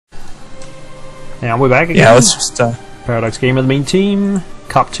Yeah, we're back again. Yeah, let's just ParadogsGamer, the main team.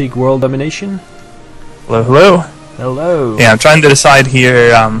 Coptic World Domination. Hello, hello. Hello. Yeah, I'm trying to decide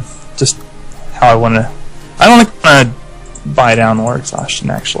here just how I want to. I don't think I want to buy down war exhaustion.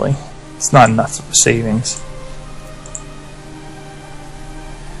 Actually, it's not enough of a savings.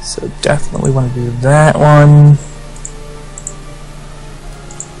 So definitely want to do that one.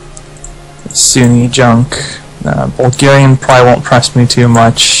 Sunni junk. Bulgarian probably won't press me too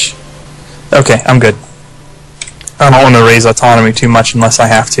much. Okay, I'm good. I don't want to raise autonomy too much unless I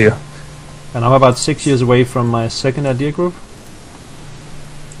have to. And I'm about 6 years away from my second idea group.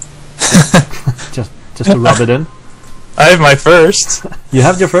 just to rub it in. I have my first. You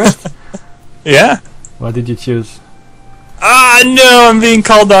have your first? Yeah. What did you choose? Ah, no, I'm being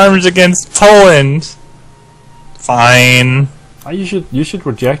called to arms against Poland. Fine. Oh, you should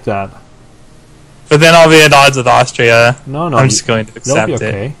reject that. But then I'll be at odds with Austria. No, I'm just going to accept be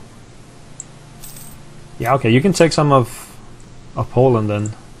okay. it. Yeah, okay, you can take some of Poland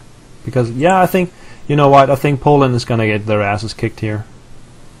then. Because, yeah, I think, you know what, I think Poland is gonna get their asses kicked here.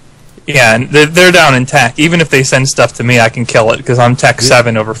 Yeah, and they're down in tech. Even if they send stuff to me, I can kill it, because I'm tech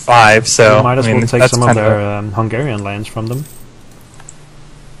 7 over 5, so... You might as well take some of their Hungarian lands from them.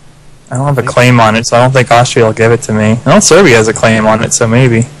 I don't have a claim on it, so I don't think Austria will give it to me. Well, Serbia has a claim on it, so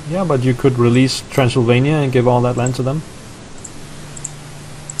maybe. Yeah, but you could release Transylvania and give all that land to them.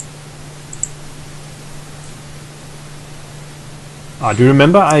 Do you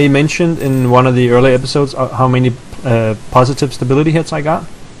remember I mentioned in one of the early episodes how many positive stability hits I got?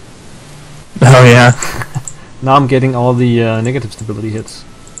 Oh yeah. Now I'm getting all the negative stability hits.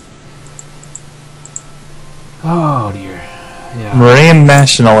 Oh dear. Yeah. Marian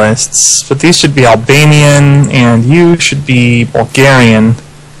nationalists, but these should be Albanian, and you should be Bulgarian.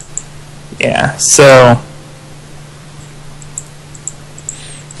 Yeah, so...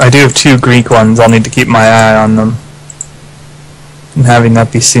 I do have 2 Greek ones, I'll need to keep my eye on them. And having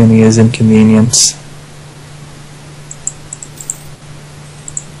that be Sunni is inconvenience.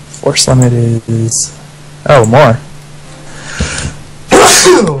 Force limit is... Oh, more.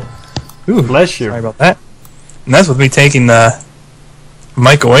 Ooh, bless you. Sorry about that. And that's with me taking the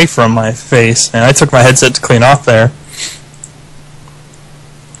mic away from my face, and I took my headset to clean off there.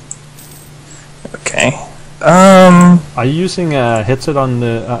 Okay. Are you using a headset on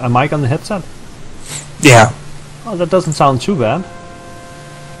the a mic on the headset? Yeah. Oh, that doesn't sound too bad.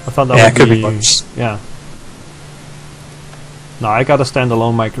 I thought that would could be worse. Yeah. No, I got a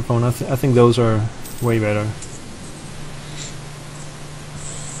standalone microphone. I think those are way better.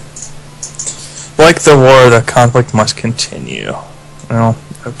 Like the war, the conflict must continue. Well,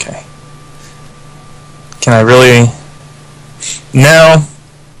 okay. Can I really... No.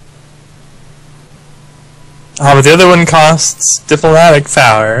 Oh, but the other one costs diplomatic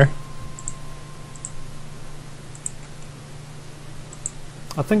power.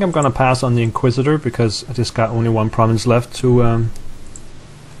 I think I'm gonna pass on the Inquisitor because I just got only one province left to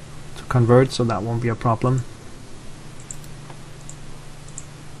convert, so that won't be a problem.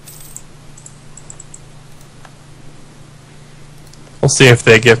 We'll see if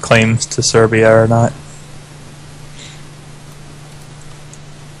they give claims to Serbia or not.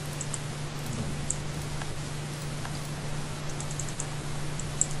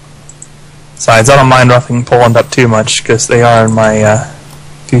 Besides, I don't mind roughing Poland up too much because they are in my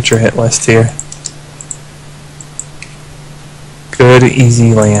future hit list here. Good,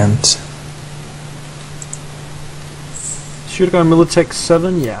 easy land. Should I go Militech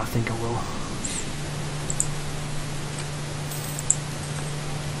 7? Yeah, I think I will.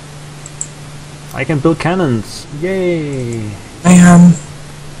 I can build cannons! Yay! Man.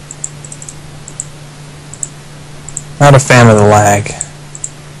 Not a fan of the lag.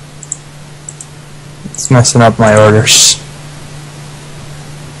 It's messing up my orders.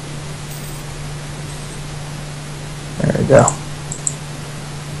 There we go.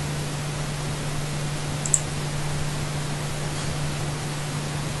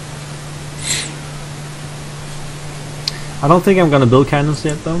 I don't think I'm gonna build cannons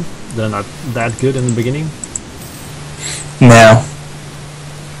yet though. They're not that good in the beginning. No.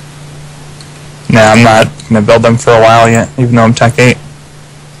 No, I'm not gonna build them for a while yet, even though I'm Tech 8.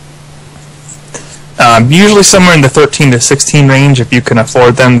 Usually somewhere in the 13 to 16 range if you can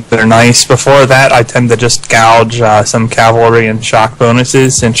afford them, they're nice. Before that, I tend to just gouge some cavalry and shock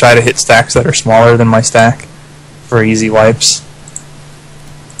bonuses and try to hit stacks that are smaller than my stack for easy wipes.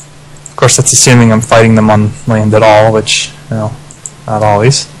 Of course, that's assuming I'm fighting them on land at all, which, you know, not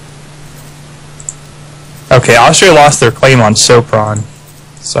always. Okay, Austria lost their claim on Sopron,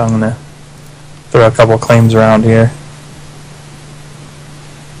 so I'm going to throw a couple claims around here.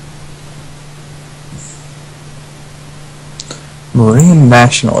 Marine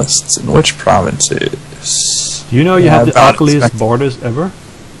nationalists in which provinces? Do you know you have the about ugliest expected. borders ever?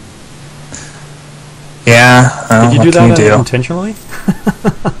 Yeah. Did you do what can that you do? intentionally?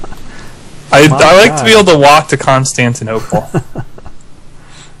 I My like to be God. able to walk to Constantinople.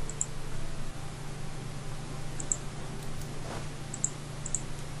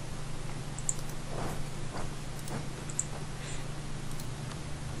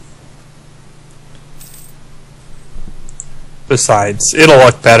 Besides, it'll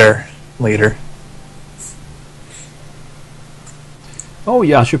look better later. Oh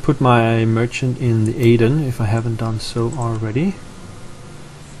yeah, I should put my merchant in the Aden if I haven't done so already.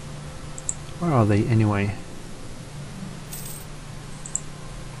 Where are they anyway?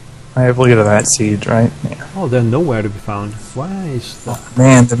 I have look at that siege, right? Yeah. Oh, they're nowhere to be found. Why is that? Oh,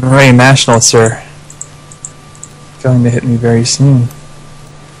 man, the Marine nationalists are going to hit me very soon.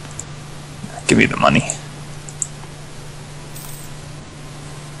 Give me the money.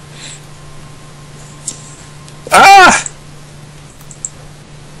 Ah!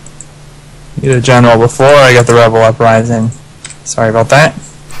 Need a general before I get the rebel uprising. Sorry about that.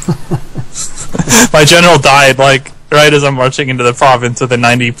 My general died like right as I'm marching into the province with a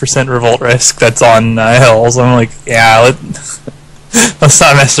 90% revolt risk that's on hills. I'm like, yeah, let's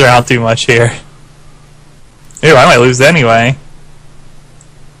not mess around too much here. Ew, I might lose anyway.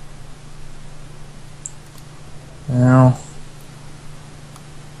 Well,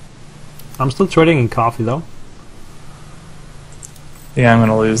 I'm still trading in coffee though. yeah, I'm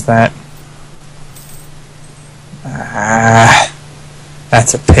gonna lose that. Ah,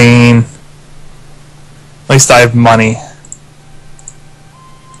 that's a pain. At least I have money.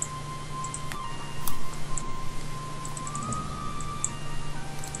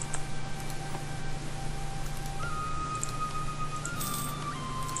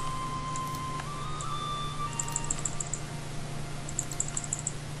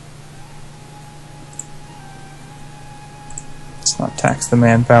 Let's not tax the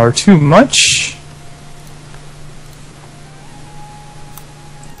manpower too much.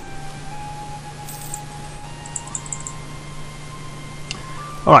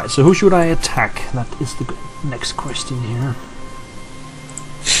 Alright, so who should I attack? That is the next question here.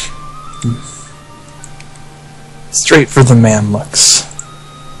 Straight for the Mamluks.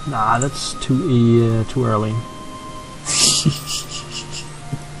 Nah, that's too early.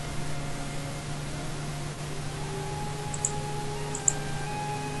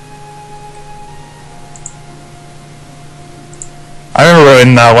 I remember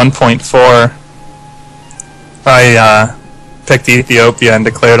in 1.4, I picked Ethiopia and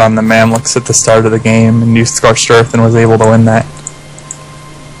declared on the Mamluks at the start of the game and used Scorched Earth and was able to win that.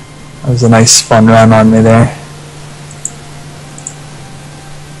 That was a nice fun run on me there.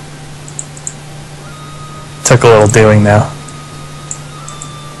 Took a little doing though.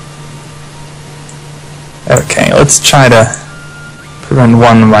 Okay, let's try to prevent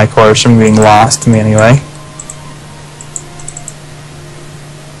one of my corps from being lost to me anyway.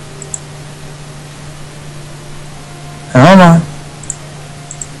 Come on.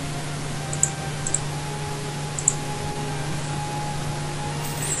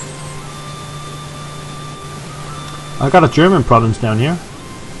 I got a German province down here.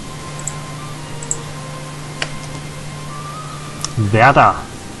 Werder.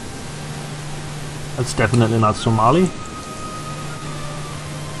 That's definitely not Somali.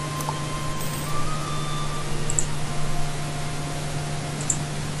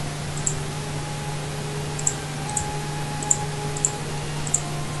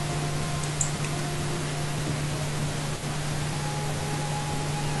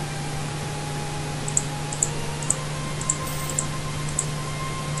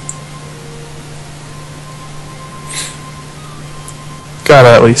 Gotta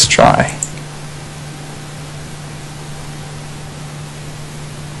at least try.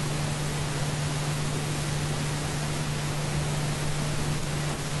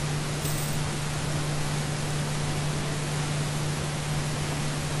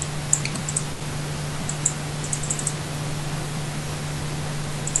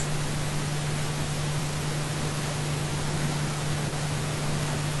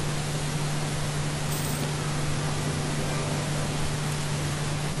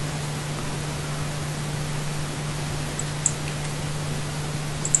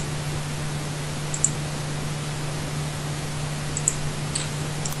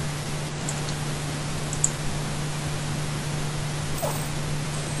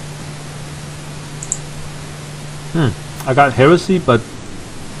 I got heresy, but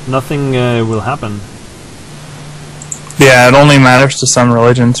nothing will happen. Yeah, it only matters to some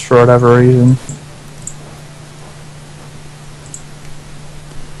religions for whatever reason.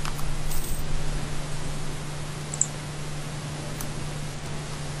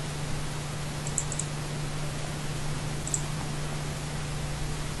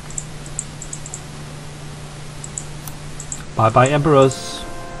 Bye bye, emperors.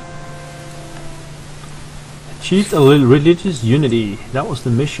 Achieved a little religious unity. That was the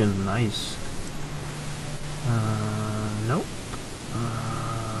mission. Nice. Nope.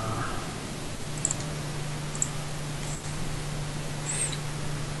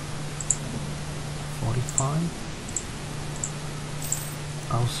 45.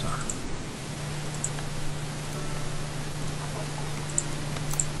 Awesome.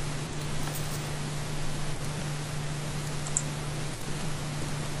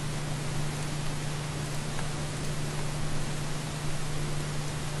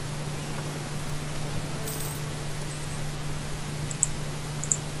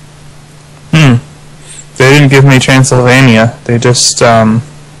 They didn't give me Transylvania. They just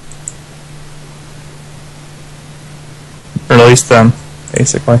released them,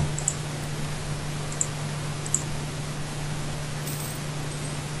 basically.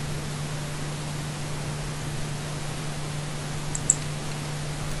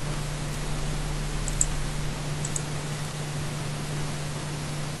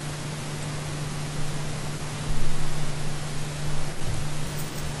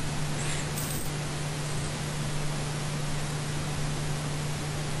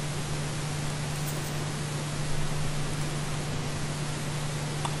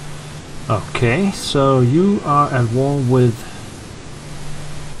 Okay, so you are at war with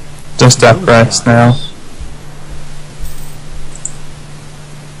just at rest now.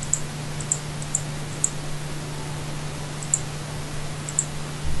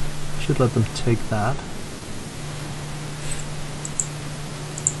 Should let them take that.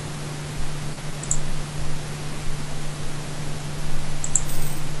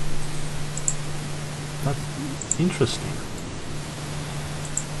 That's interesting.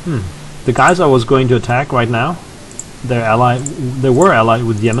 The guys I was going to attack right now, they were allied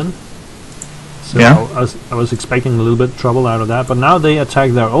with Yemen. So yeah. I was expecting a little bit of trouble out of that, but now they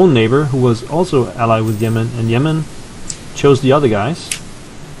attacked their own neighbor who was also allied with Yemen, and Yemen chose the other guys.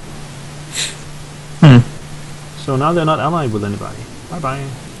 So now they're not allied with anybody. Bye bye.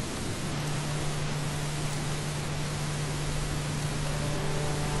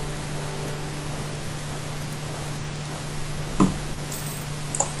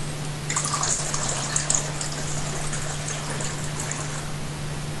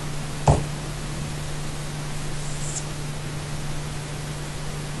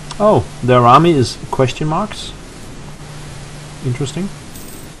 Oh, their army is question marks. Interesting.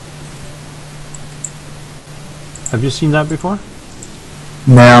 Have you seen that before?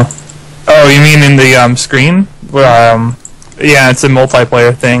 No. Oh, you mean in the screen? Well, yeah, it's a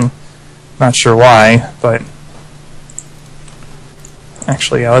multiplayer thing. Not sure why, but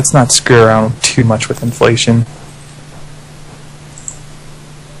actually, yeah, let's not screw around too much with inflation.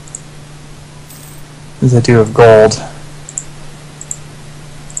 As I do of gold.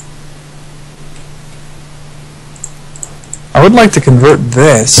 I would like to convert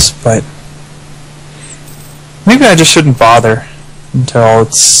this, but maybe I just shouldn't bother until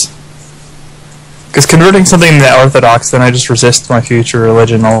it's... Because converting something to Orthodox, then I just resist my future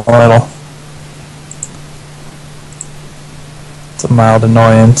religion a little. It's a mild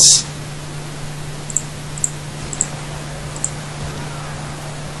annoyance.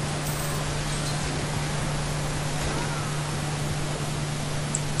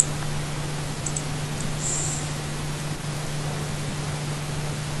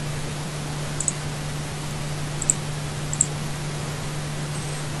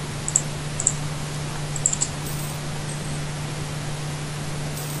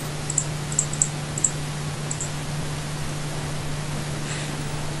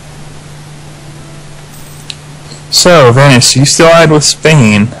 So, Venice, you still allied with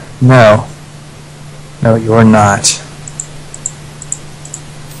Spain? No. No, you're not.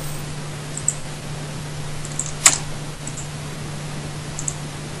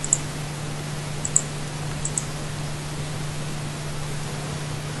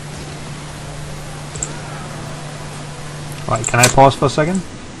 Alright, can I pause for a second?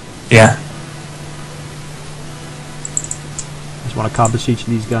 Yeah. Just want to copy each of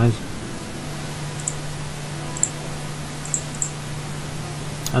these guys.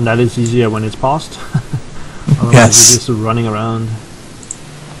 And that is easier when it's paused. Otherwise Yes. you're just running around.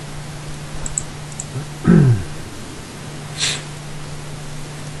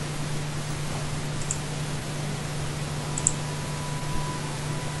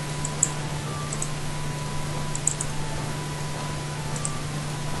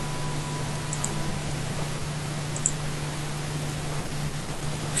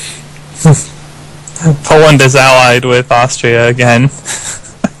 Poland is allied with Austria again.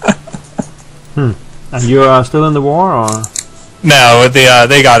 And you are still in the war, or? No,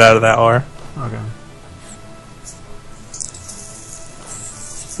 they got out of that war. Okay.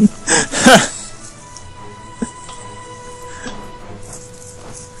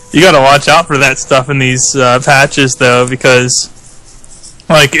 You gotta watch out for that stuff in these patches, though, because,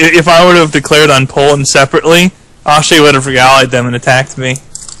 like, if I would have declared on Poland separately, Austria would have rallied them and attacked me.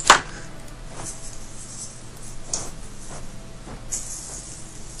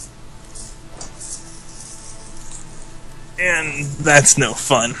 And that's no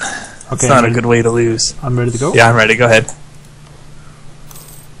fun. Okay, it's not a good way to lose. I'm ready to go. Yeah, I'm ready. Go ahead.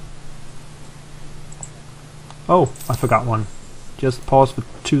 Oh, I forgot one. Just pause for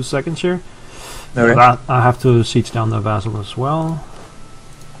 2 seconds here. Okay. But I have to siege down the vassal as well.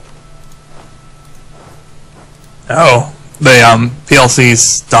 Oh, the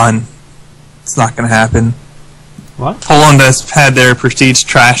PLC's done. It's not going to happen. What? Poland has had their prestige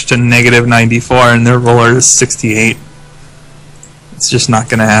trashed to -94, and their ruler is 68. It's just not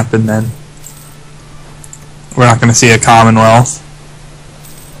going to happen then. We're not going to see a Commonwealth.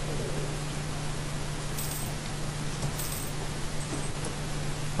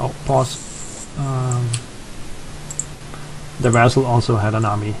 Oh, pause. The vassal also had an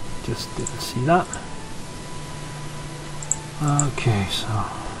army. Just didn't see that. Okay, so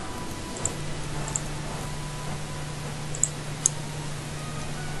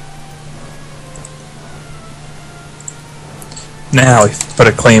Now we put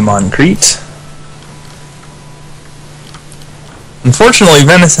a claim on Crete. Unfortunately,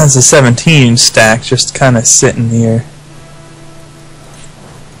 Venice has a 17 stack just kind of sitting here.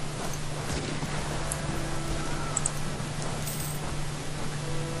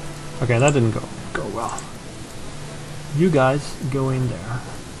 okay, that didn't go well. You guys go in there.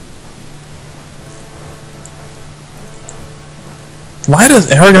 Why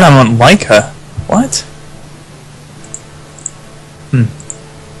does Aragon want Leica? What?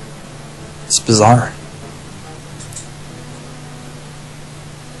 It's bizarre.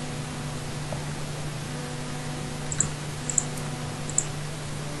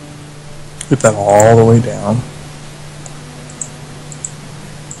 Put that all the way down.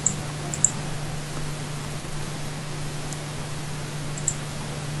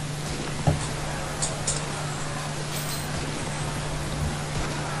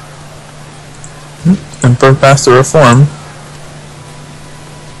 Emperor passed a reform.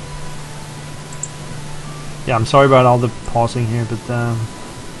 Yeah, I'm sorry about all the pausing here, but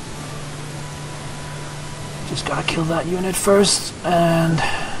just gotta kill that unit first, and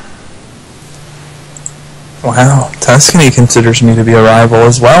Wow, Tuscany considers me to be a rival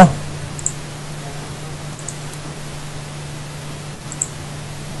as well.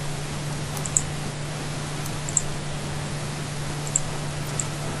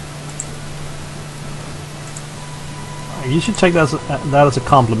 you should take that as a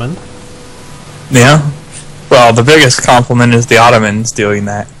compliment. Yeah. Well, the biggest compliment is the Ottomans doing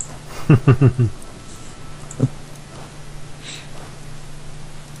that.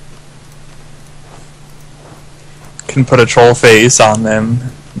 Can put a troll face on them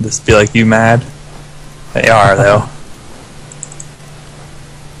and just be like, you mad? They are, though.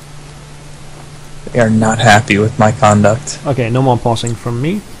 They are not happy with my conduct. Okay, no more pausing from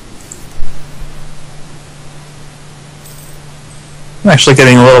me. I'm actually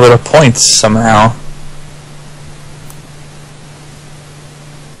getting a little bit of points somehow.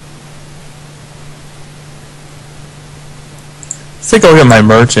 Let's take a look at my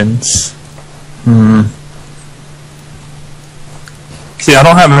merchants. See, I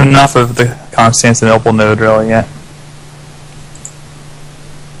don't have enough of the Constantinople node really yet.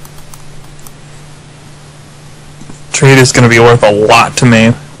 Trade is going to be worth a lot to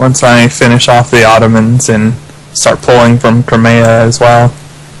me once I finish off the Ottomans and start pulling from Crimea as well.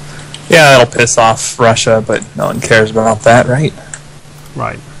 Yeah, that'll piss off Russia, but no one cares about that, right?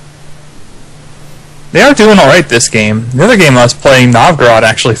 Right. They are doing alright this game. The other game I was playing, Novgorod,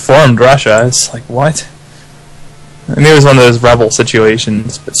 actually formed Russia. It's like, what? I mean, it was one of those rebel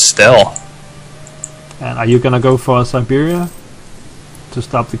situations, but still. And are you gonna go for Siberia to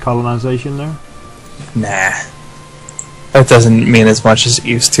stop the colonization there? Nah. That doesn't mean as much as it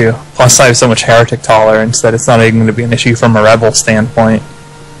used to. Plus, I have so much heretic tolerance that it's not even going to be an issue from a rebel standpoint.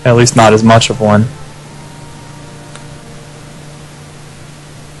 At least not as much of one.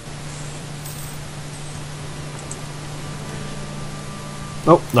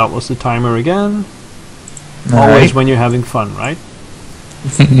 Oh, that was the timer again. All Always right. when you're having fun, right?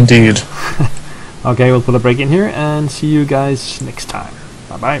 Indeed. Okay, we'll put a break in here and see you guys next time.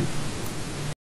 Bye bye.